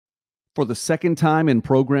For the second time in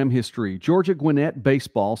program history, Georgia Gwinnett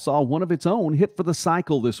baseball saw one of its own hit for the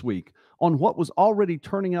cycle this week on what was already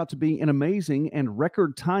turning out to be an amazing and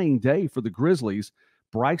record-tying day for the Grizzlies.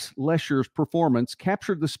 Bryce Lesher's performance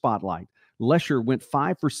captured the spotlight. Lesher went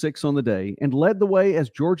 5 for 6 on the day and led the way as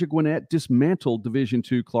Georgia Gwinnett dismantled Division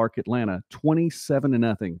II Clark Atlanta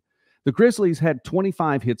 27-0. The Grizzlies had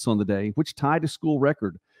 25 hits on the day, which tied a school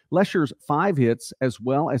record. Lesher's 5 hits, as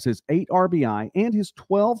well as his 8 RBI and his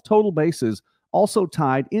 12 total bases, also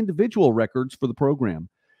tied individual records for the program.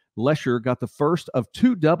 Lesher got the first of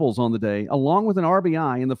 2 doubles on the day, along with an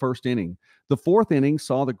RBI in the first inning. The fourth inning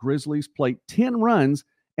saw the Grizzlies plate 10 runs,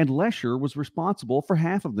 and Lesher was responsible for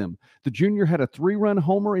half of them. The junior had a 3-run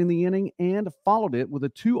homer in the inning and followed it with a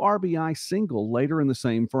 2 RBI single later in the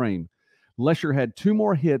same frame. Lesher had 2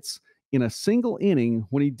 more hits in a single inning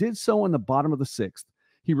when he did so in the bottom of the 6th.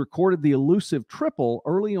 He recorded the elusive triple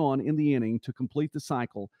early on in the inning to complete the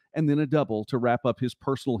cycle, and then a double to wrap up his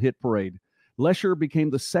personal hit parade. Lesher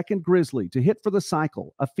became the second Grizzly to hit for the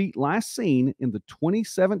cycle, a feat last seen in the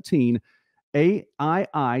 2017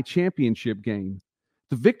 AII championship game.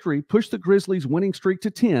 The victory pushed the Grizzlies' winning streak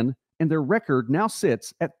to 10, and their record now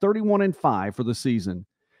sits at 31-5 for the season.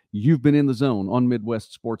 You've been in the zone on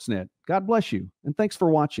Midwest Sportsnet. God bless you, and thanks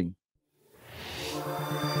for watching.